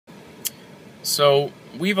So,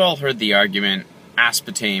 we've all heard the argument,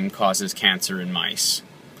 aspartame causes cancer in mice.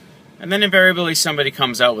 And then invariably somebody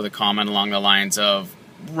comes out with a comment along the lines of,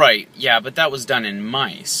 right, yeah, but that was done in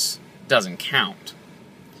mice. Doesn't count.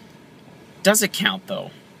 Does it count,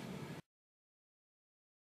 though?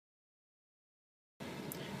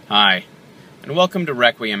 Hi, and welcome to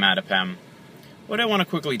Requiem Adipem. What I want to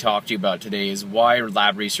quickly talk to you about today is why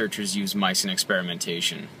lab researchers use mice in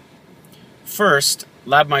experimentation. First,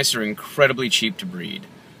 lab mice are incredibly cheap to breed,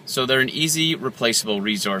 so they're an easy, replaceable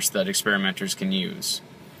resource that experimenters can use.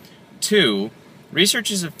 Two,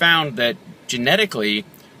 researchers have found that genetically,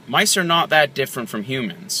 mice are not that different from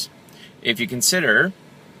humans. If you consider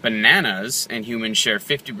bananas and humans share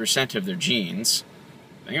 50% of their genes,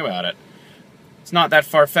 think about it. It's not that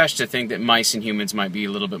far-fetched to think that mice and humans might be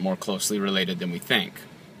a little bit more closely related than we think.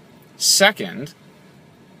 Second,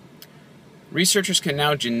 researchers can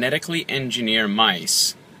now genetically engineer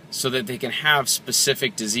mice so that they can have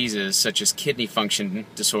specific diseases such as kidney function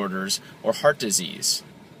disorders or heart disease.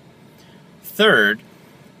 Third,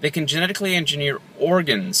 they can genetically engineer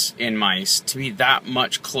organs in mice to be that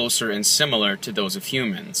much closer and similar to those of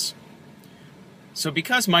humans. So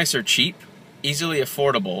because mice are cheap, easily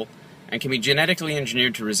affordable, and can be genetically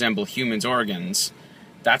engineered to resemble humans' organs,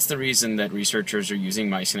 that's the reason that researchers are using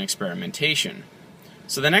mice in experimentation.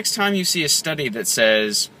 So the next time you see a study that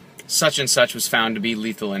says, such and such was found to be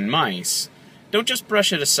lethal in mice, don't just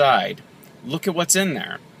brush it aside. Look at what's in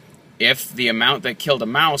there. If the amount that killed a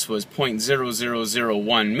mouse was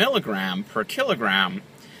 0.0001 milligram per kilogram,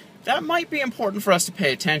 that might be important for us to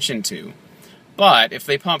pay attention to. But if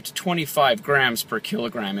they pumped 25 grams per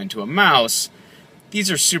kilogram into a mouse, these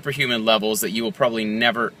are superhuman levels that you will probably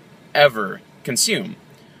never, ever consume.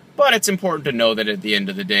 But it's important to know that at the end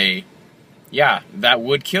of the day, yeah, that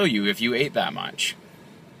would kill you if you ate that much.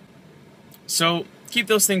 So keep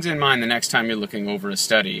those things in mind the next time you're looking over a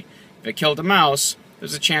study. If it killed a mouse,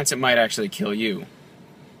 there's a chance it might actually kill you.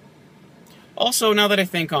 Also, now that I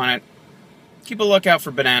think on it, keep a lookout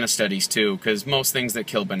for banana studies too, because most things that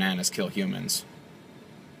kill bananas kill humans.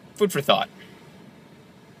 Food for thought.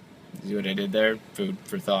 See what I did there? Food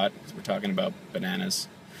for thought. We're talking about bananas.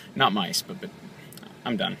 Not mice, but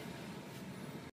I'm done.